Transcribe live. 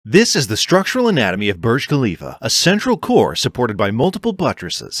This is the structural anatomy of Burj Khalifa, a central core supported by multiple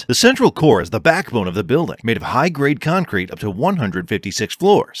buttresses. The central core is the backbone of the building, made of high-grade concrete up to 156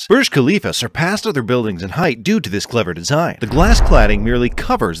 floors. Burj Khalifa surpassed other buildings in height due to this clever design. The glass cladding merely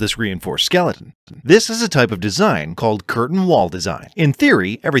covers this reinforced skeleton. This is a type of design called curtain wall design. In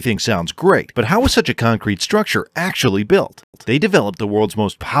theory, everything sounds great, but how was such a concrete structure actually built? They developed the world's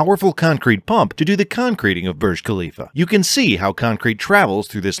most powerful concrete pump to do the concreting of Burj Khalifa. You can see how concrete travels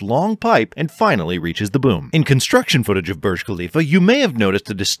through this long pipe and finally reaches the boom. In construction footage of Burj Khalifa, you may have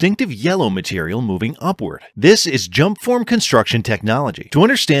noticed a distinctive yellow material moving upward. This is jump form construction technology. To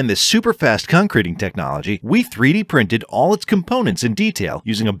understand this super fast concreting technology, we 3D printed all its components in detail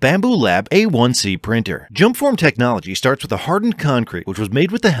using a Bamboo Lab A1C printer. Jump form technology starts with a hardened concrete which was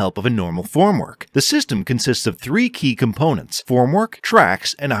made with the help of a normal formwork. The system consists of three key components: formwork,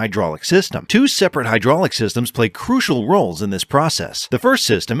 tracks, and a hydraulic system. Two separate hydraulic systems play crucial roles in this process. The first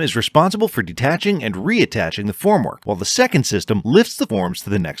system is responsible for detaching and reattaching the formwork, while the second system lifts the forms to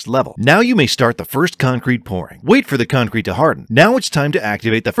the next level. Now you may start the first concrete pouring. Wait for the concrete to harden. Now it's time to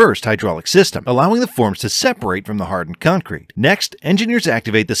activate the first hydraulic system, allowing the forms to separate from the hardened concrete. Next, engineers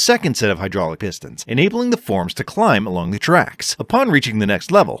activate the second set of hydraulic pistons, enabling the forms to climb along the tracks. Upon reaching the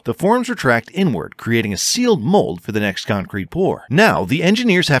next level, the forms retract inward, creating a sealed mold for the next concrete pour. Now, the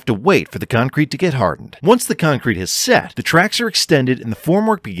engineers have to wait for the concrete to get hardened. Once the concrete has set, the tracks are extended and the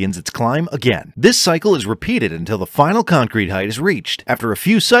formwork begins its climb again. This cycle is repeated until the final concrete height is reached. After a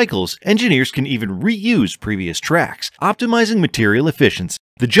few cycles, engineers can even reuse previous tracks, optimizing material efficiency.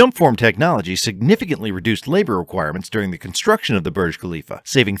 The jump form technology significantly reduced labor requirements during the construction of the Burj Khalifa,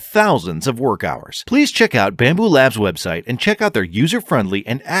 saving thousands of work hours. Please check out Bamboo Lab's website and check out their user-friendly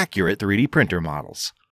and accurate 3D printer models.